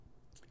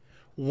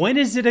When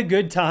is it a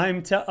good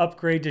time to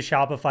upgrade to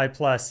Shopify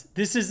Plus?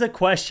 This is a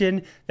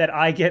question that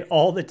I get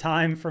all the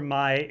time from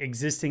my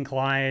existing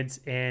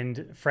clients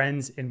and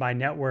friends in my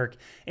network.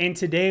 And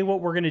today, what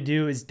we're going to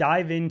do is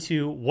dive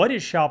into what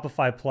is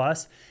Shopify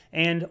Plus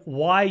and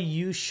why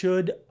you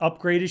should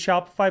upgrade to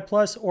Shopify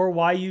Plus or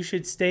why you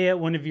should stay at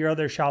one of your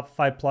other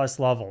Shopify Plus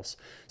levels.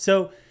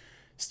 So,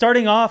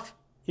 starting off,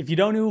 if you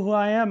don't know who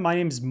I am, my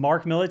name is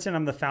Mark Milliton.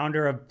 I'm the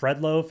founder of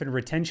Breadloaf and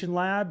Retention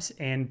Labs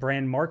and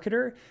brand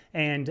marketer.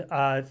 And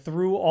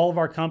through all of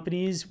our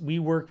companies, we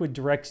work with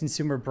direct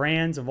consumer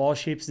brands of all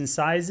shapes and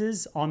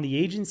sizes. On the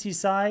agency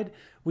side,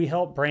 we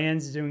help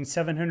brands doing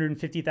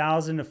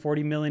 $750,000 to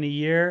 $40 million a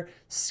year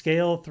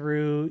scale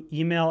through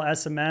email,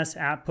 SMS,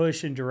 app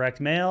push, and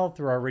direct mail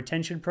through our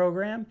retention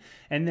program.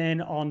 And then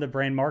on the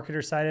brand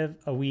marketer side,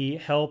 we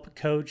help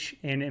coach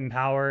and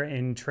empower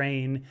and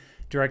train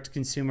direct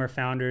consumer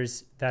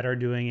founders that are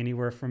doing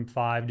anywhere from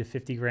 5 to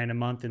 50 grand a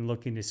month and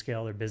looking to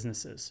scale their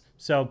businesses.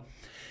 So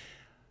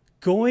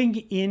going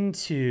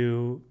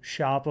into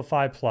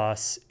Shopify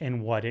Plus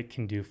and what it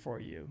can do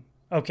for you.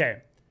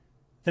 Okay.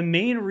 The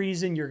main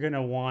reason you're going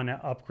to want to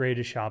upgrade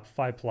to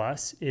Shopify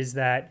Plus is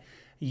that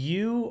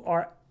you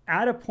are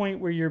at a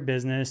point where your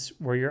business,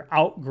 where you're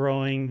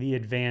outgrowing the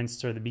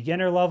advanced or the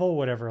beginner level,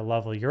 whatever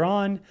level you're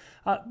on.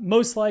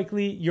 Most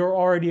likely you're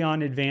already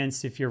on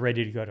advanced if you're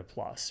ready to go to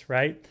Plus,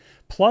 right?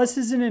 Plus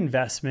is an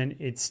investment.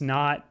 It's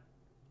not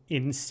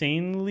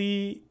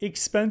insanely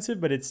expensive,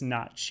 but it's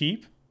not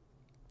cheap.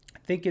 I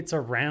think it's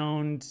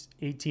around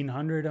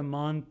 $1,800 a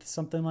month,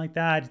 something like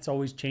that. It's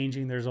always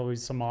changing. There's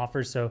always some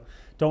offers, so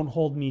don't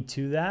hold me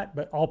to that.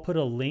 But I'll put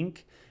a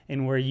link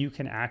in where you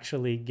can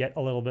actually get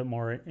a little bit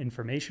more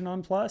information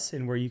on Plus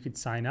and where you could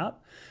sign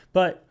up.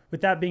 But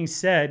with that being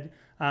said,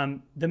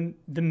 the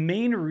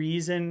main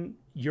reason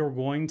you're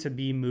going to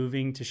be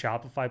moving to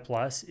Shopify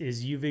Plus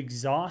is you've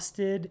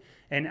exhausted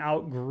and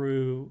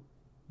outgrew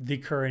the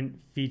current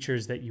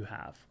features that you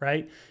have,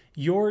 right?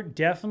 You're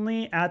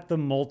definitely at the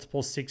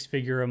multiple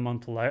six-figure a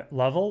month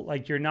level.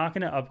 Like you're not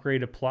going to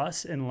upgrade to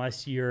Plus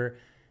unless you're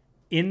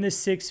in the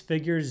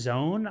six-figure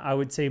zone. I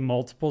would say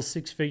multiple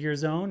six-figure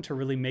zone to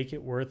really make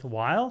it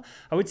worthwhile.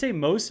 I would say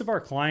most of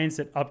our clients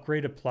that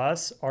upgrade to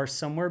Plus are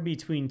somewhere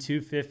between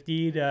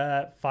 250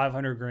 to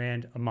 500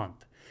 grand a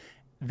month.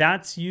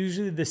 That's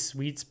usually the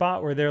sweet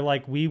spot where they're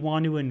like, we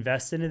want to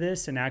invest into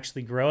this and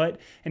actually grow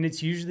it. And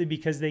it's usually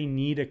because they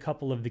need a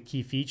couple of the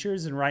key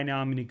features. And right now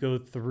I'm going to go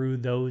through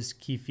those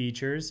key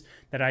features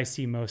that I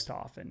see most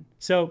often.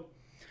 So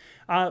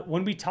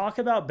when we talk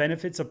about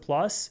benefits of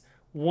Plus,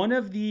 one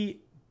of the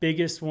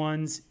biggest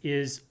ones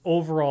is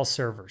overall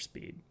server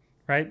speed,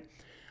 right?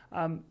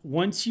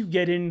 Once you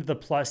get into the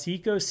Plus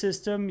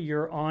ecosystem,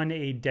 you're on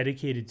a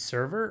dedicated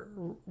server.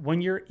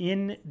 When you're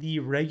in the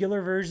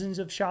regular versions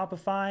of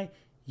Shopify,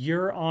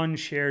 you're on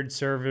shared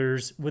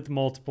servers with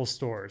multiple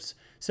stores.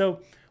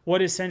 So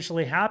what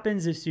essentially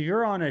happens is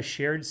you're on a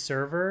shared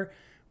server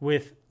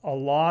with a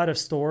lot of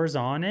stores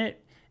on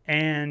it,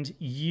 and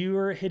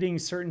you're hitting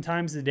certain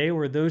times of the day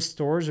where those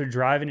stores are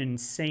driving an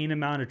insane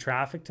amount of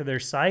traffic to their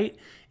site.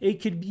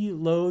 It could be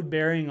load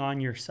bearing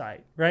on your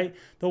site, right?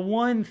 The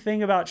one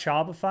thing about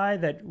Shopify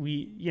that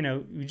we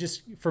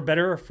just, for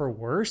better or for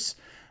worse,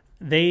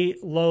 they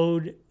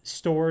load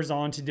stores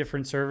onto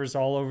different servers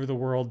all over the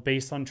world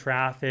based on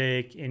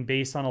traffic and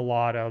based on a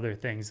lot of other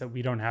things that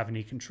we don't have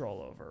any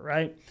control over,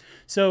 right?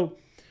 So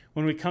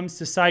when it comes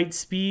to site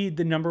speed,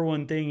 the number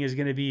one thing is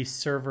going to be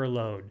server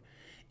load.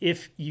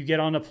 If you get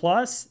on a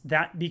Plus,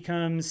 that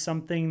becomes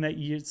something that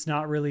it's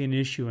not really an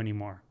issue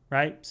anymore,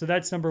 right? So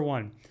that's number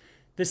one.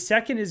 The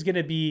second is going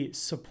to be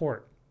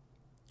support.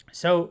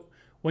 So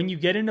when you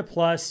get into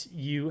Plus,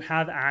 you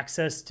have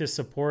access to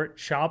support.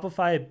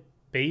 Shopify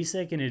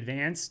Basic and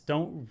Advanced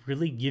don't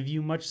really give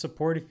you much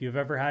support if you've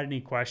ever had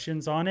any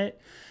questions on it.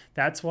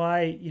 That's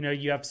why,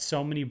 you have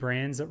so many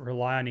brands that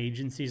rely on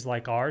agencies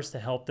like ours to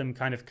help them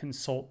kind of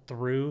consult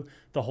through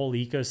the whole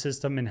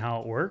ecosystem and how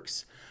it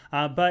works.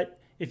 But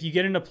if you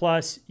get into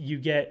Plus, you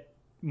get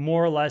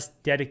more or less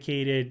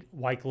dedicated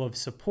white glove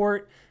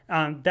support.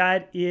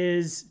 That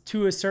is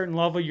to a certain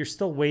level. You're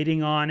still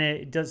waiting on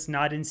it. It's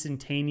not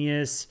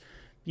instantaneous.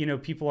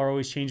 People are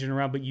always changing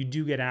around, but you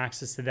do get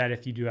access to that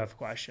if you do have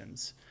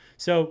questions.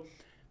 So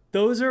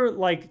those are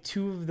like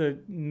two of the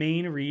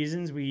main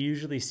reasons we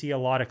usually see a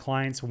lot of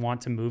clients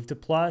want to move to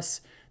Plus.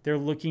 They're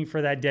looking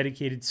for that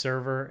dedicated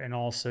server and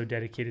also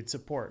dedicated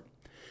support.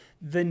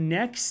 The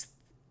next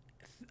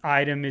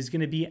item is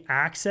going to be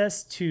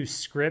access to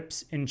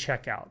scripts and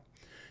checkout.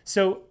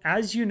 So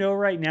as you know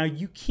right now,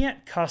 you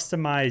can't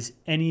customize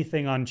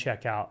anything on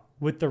checkout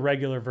with the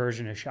regular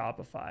version of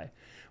Shopify,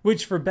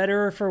 which for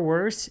better or for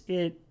worse,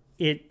 it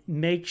it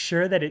makes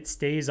sure that it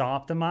stays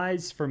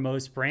optimized for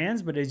most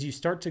brands. But as you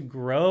start to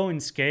grow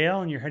and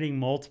scale and you're hitting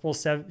multiple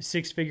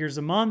six figures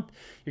a month,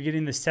 you're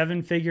getting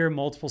the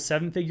multiple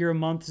seven figure a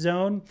month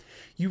zone,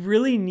 you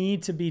really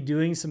need to be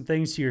doing some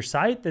things to your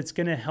site that's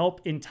going to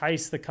help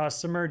entice the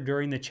customer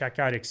during the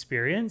checkout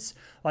experience,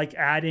 like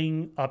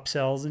adding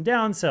upsells and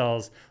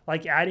downsells,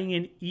 like adding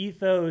an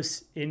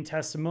ethos in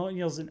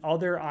testimonials and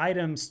other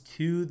items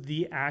to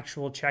the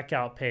actual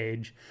checkout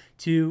page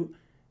to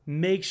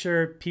make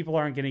sure people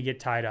aren't going to get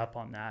tied up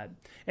on that.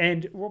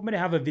 And we're going to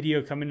have a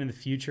video coming in the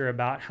future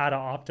about how to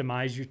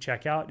optimize your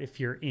checkout if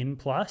you're in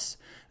Plus.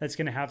 That's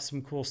going to have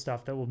some cool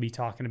stuff that we'll be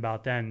talking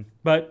about then.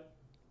 But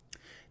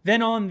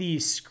then on the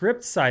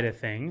script side of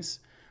things,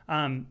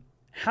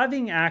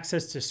 having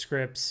access to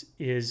scripts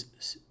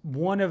is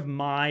one of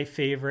my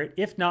favorite,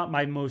 if not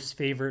my most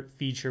favorite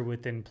feature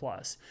within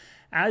Plus.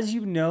 As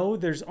you know,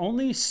 there's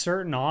only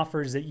certain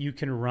offers that you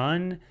can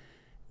run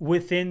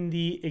within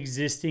the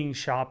existing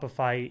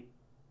Shopify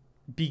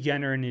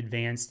beginner and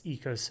advanced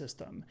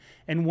ecosystem.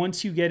 And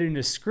once you get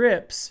into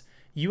scripts,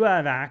 you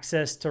have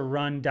access to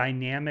run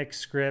dynamic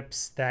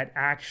scripts that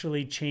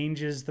actually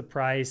changes the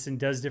price and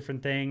does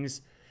different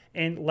things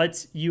and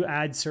lets you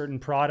add certain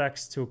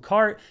products to a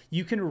cart.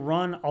 You can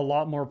run a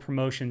lot more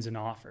promotions and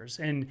offers.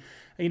 And,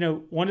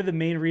 one of the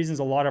main reasons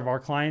a lot of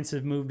our clients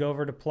have moved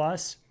over to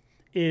Plus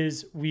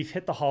is we've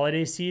hit the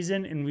holiday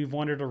season and we've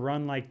wanted to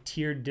run like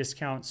tiered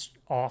discounts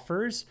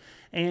offers.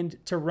 And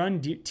to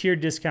run tiered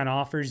discount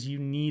offers, you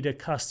need a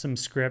custom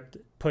script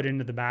put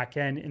into the back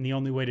end. And the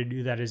only way to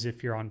do that is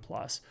if you're on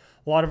Plus.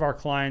 A lot of our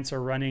clients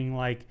are running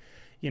like,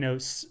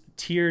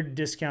 tiered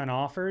discount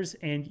offers,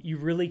 and you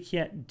really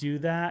can't do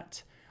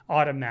that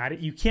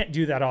You can't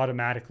do that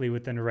automatically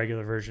within a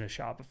regular version of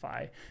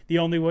Shopify. The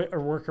only way or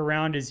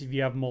workaround is if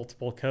you have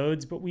multiple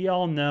codes, but we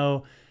all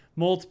know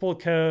multiple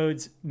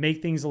codes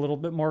make things a little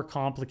bit more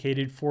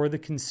complicated for the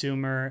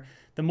consumer.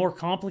 The more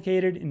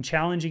complicated and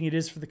challenging it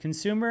is for the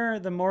consumer,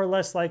 the more or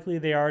less likely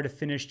they are to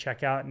finish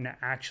checkout and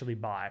actually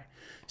buy.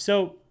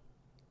 So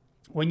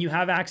when you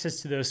have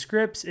access to those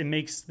scripts, it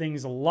makes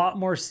things a lot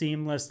more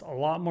seamless, a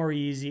lot more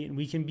easy, and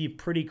we can be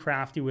pretty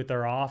crafty with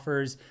our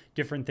offers,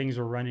 different things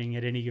we're running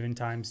at any given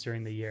times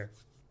during the year.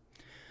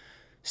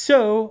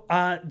 So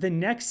the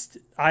next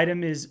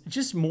item is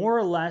just more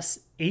or less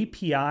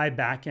API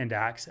backend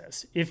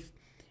access.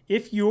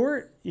 If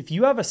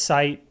you have a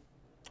site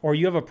or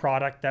you have a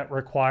product that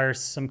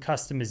requires some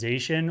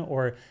customization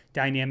or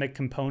dynamic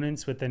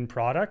components within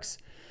products,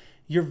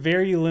 you're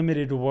very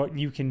limited to what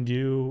you can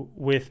do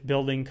with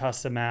building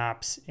custom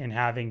apps and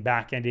having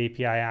backend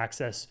API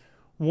access.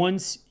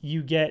 Once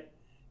you get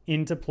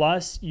into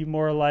Plus, you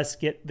more or less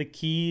get the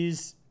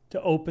keys to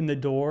open the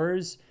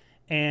doors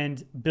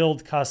and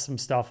build custom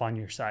stuff on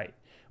your site,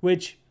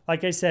 which,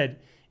 like I said,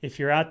 if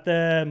you're at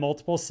the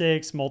multiple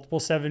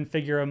seven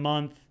figure a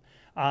month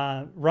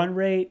run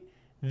rate,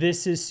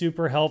 this is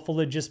super helpful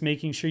to just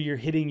making sure you're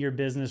hitting your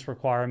business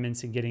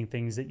requirements and getting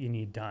things that you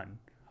need done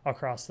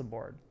across the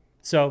board.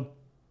 So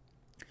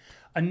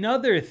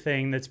another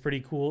thing that's pretty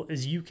cool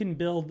is you can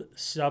build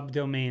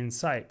subdomain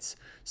sites.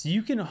 So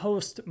you can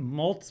host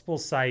multiple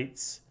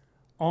sites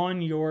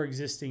on your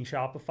existing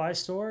Shopify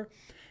store.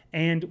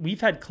 And we've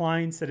had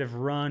clients that have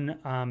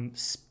run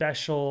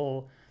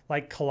special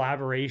like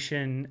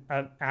collaboration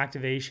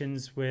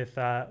activations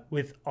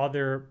with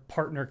other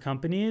partner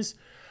companies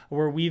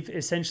where we've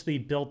essentially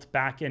built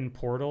back-end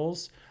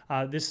portals.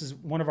 This is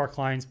one of our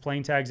clients,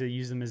 Plane Tags. I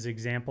use them as an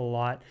example a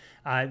lot.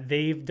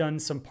 They've done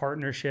some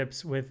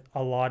partnerships with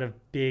a lot of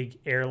big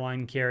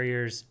airline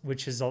carriers,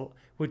 which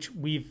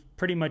we've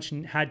pretty much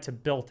had to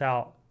build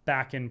out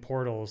back-end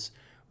portals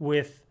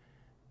with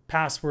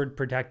password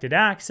protected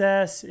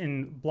access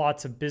and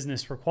lots of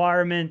business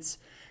requirements.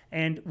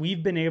 And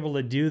we've been able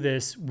to do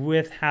this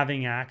with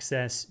having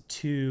access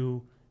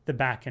to the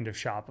back end of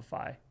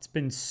Shopify. It's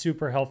been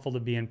super helpful to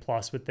be in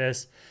Plus with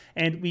this.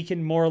 And we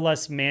can more or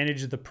less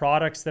manage the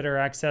products that are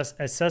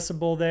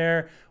accessible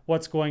there,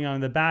 what's going on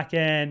in the back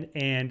end,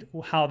 and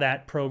how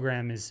that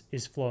program is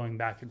flowing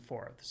back and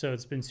forth. So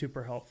it's been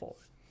super helpful.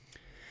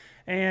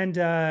 And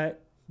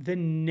the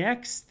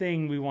next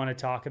thing we want to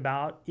talk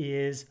about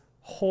is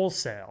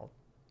wholesale.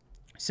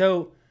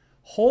 So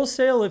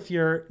wholesale, if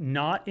you're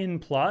not in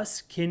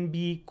Plus, can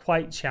be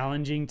quite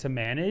challenging to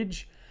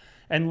manage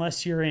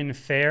unless you're in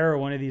Fair or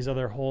one of these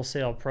other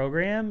wholesale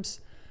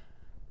programs.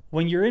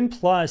 When you're in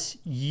Plus,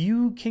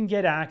 you can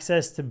get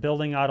access to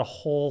building out a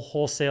whole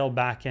wholesale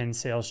backend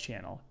sales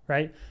channel,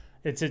 right?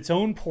 It's its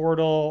own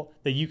portal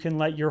that you can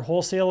let your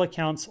wholesale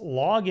accounts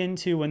log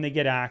into when they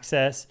get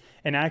access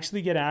and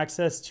actually get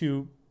access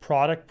to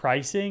product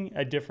pricing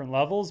at different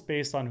levels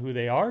based on who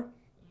they are.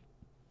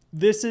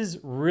 This is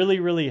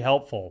really, really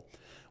helpful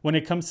when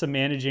it comes to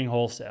managing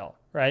wholesale,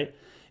 right?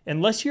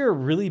 Unless you're a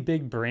really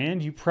big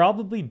brand, you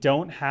probably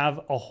don't have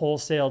a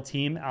wholesale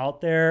team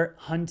out there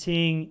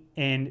hunting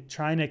and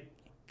trying to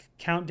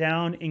count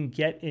down and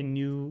get in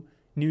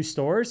new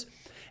stores.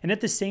 And at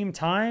the same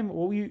time,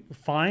 what we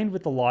find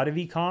with a lot of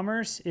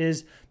e-commerce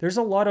is there's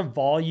a lot of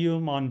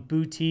volume on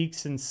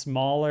boutiques and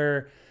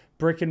smaller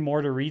brick and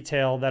mortar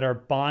retail that are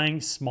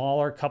buying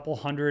smaller, couple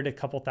hundred, a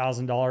couple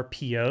 $1,000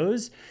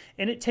 POs.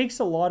 And it takes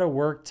a lot of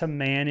work to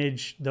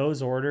manage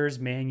those orders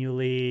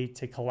manually,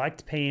 to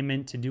collect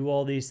payment, to do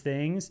all these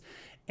things.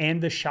 And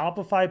the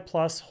Shopify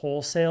Plus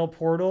wholesale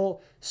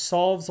portal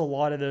solves a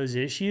lot of those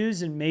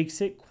issues and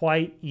makes it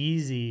quite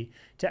easy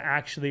to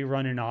actually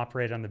run and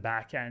operate on the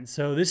back end.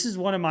 So this is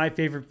one of my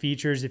favorite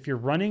features. If you're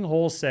running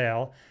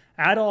wholesale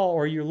at all,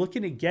 or you're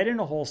looking to get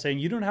into wholesale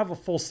and you don't have a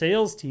full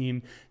sales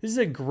team, this is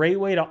a great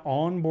way to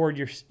onboard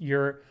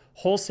your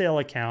wholesale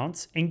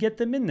accounts and get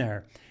them in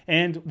there.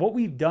 And what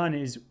we've done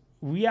is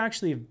we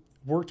actually have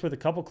worked with a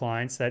couple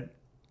clients that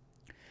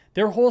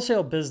their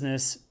wholesale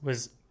business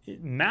was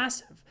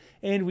massive.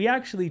 And we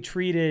actually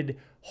treated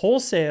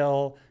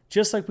wholesale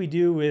just like we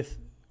do with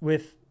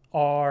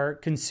our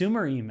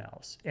consumer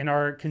emails and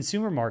our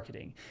consumer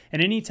marketing.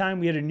 And anytime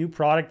we had a new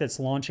product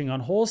that's launching on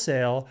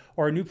wholesale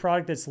or a new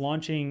product that's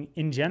launching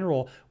in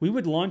general, we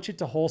would launch it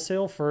to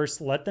wholesale first,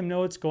 let them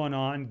know what's going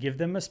on, give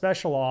them a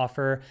special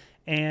offer,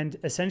 and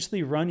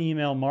essentially run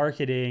email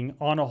marketing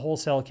on a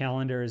wholesale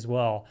calendar as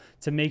well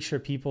to make sure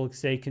people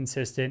stay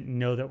consistent and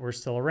know that we're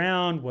still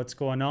around, what's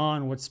going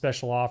on, what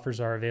special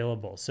offers are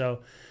available. So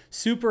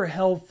super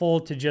helpful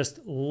to just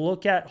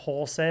look at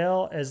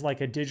wholesale as like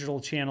a digital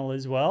channel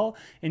as well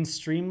and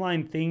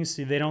streamline things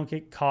so they don't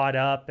get caught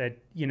up at,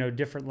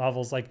 different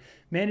levels. Like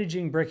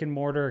managing brick and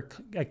mortar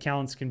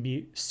accounts can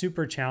be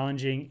super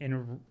challenging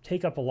and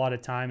take up a lot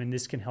of time, and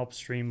this can help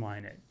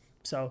streamline it.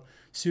 So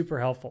super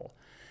helpful.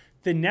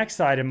 The next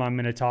item I'm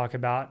going to talk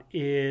about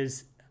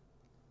is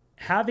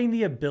having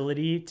the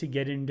ability to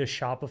get into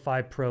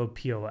Shopify Pro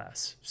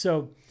POS.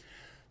 So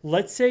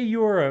let's say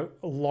you're a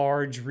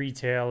large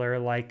retailer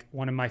like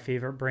one of my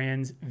favorite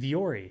brands,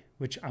 Vuori,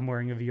 which I'm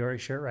wearing a Vuori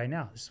shirt right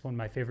now. This is one of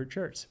my favorite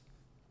shirts.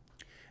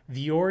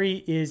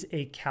 Vuori is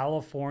a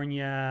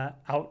California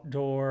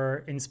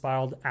outdoor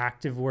inspired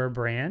activewear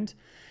brand,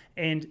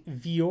 and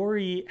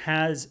Vuori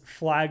has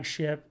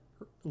flagship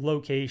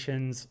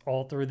locations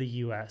all through the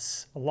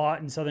US. A lot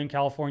in Southern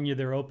California.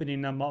 They're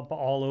opening them up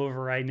all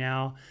over right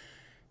now.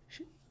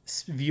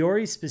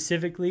 Vuori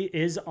specifically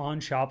is on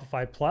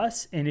Shopify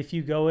Plus. And if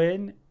you go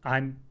in,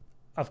 I'm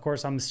a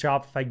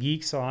Shopify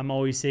geek, so I'm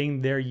always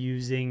seeing they're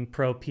using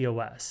Pro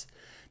POS.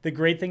 The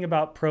great thing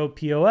about Pro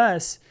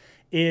POS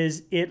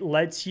is it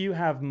lets you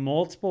have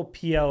multiple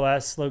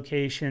POS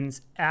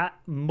locations at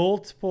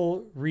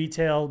multiple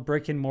retail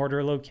brick and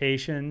mortar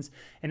locations,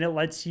 and it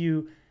lets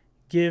you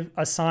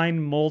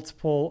assign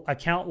multiple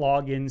account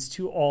logins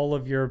to all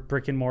of your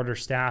brick and mortar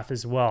staff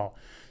as well.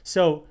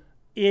 So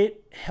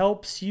it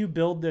helps you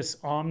build this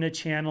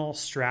omnichannel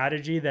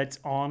strategy that's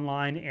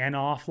online and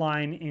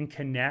offline and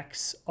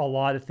connects a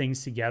lot of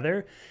things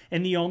together.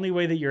 And the only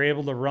way that you're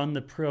able to run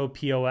the Pro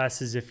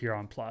POS is if you're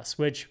on Plus,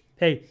 which,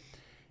 hey,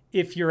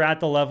 if you're at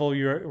the level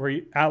where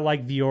you're at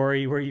like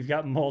Vuori, where you've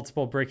got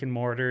multiple brick and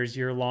mortars,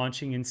 you're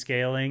launching and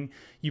scaling,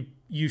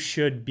 you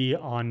should be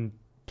on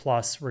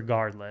Plus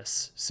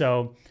regardless.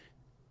 So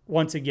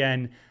once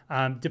again,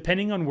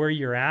 depending on where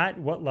you're at,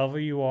 what level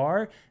you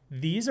are,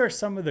 these are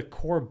some of the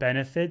core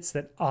benefits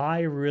that I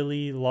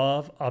really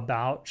love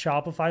about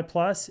Shopify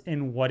Plus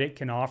and what it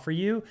can offer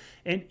you.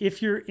 And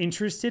if you're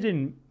interested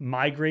in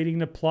migrating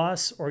to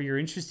Plus, or you're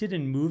interested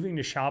in moving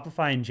to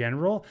Shopify in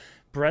general,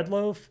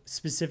 Breadloaf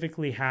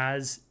specifically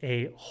has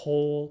a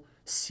whole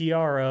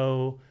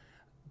CRO,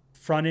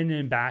 front end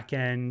and back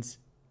end,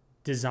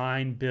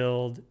 design,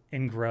 build,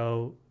 and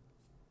grow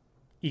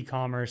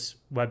e-commerce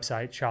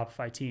website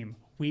Shopify team.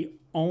 We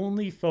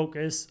only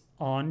focus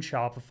on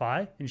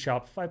Shopify and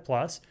Shopify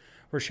Plus.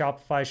 We're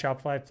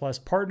Shopify Plus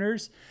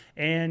partners,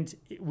 and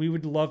we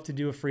would love to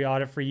do a free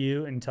audit for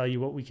you and tell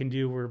you what we can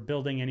do. We're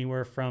building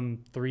anywhere from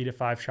 3 to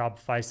 5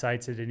 Shopify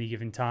sites at any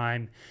given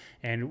time,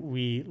 and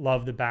we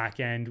love the back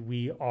end.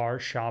 We are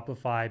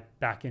Shopify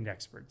backend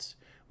experts.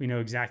 We know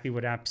exactly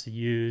what apps to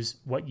use,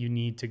 what you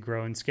need to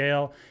grow and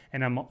scale,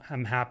 and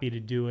I'm happy to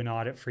do an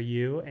audit for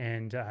you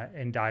and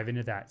dive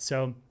into that.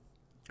 So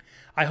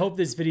I hope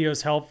this video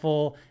is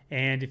helpful,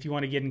 and if you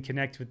want to get in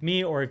connect with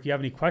me, or if you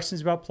have any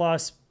questions about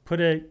Plus, put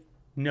a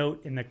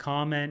note in the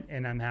comment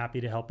and I'm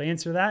happy to help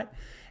answer that.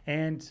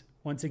 And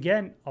once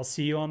again, I'll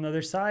see you on the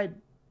other side.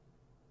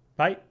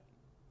 Bye.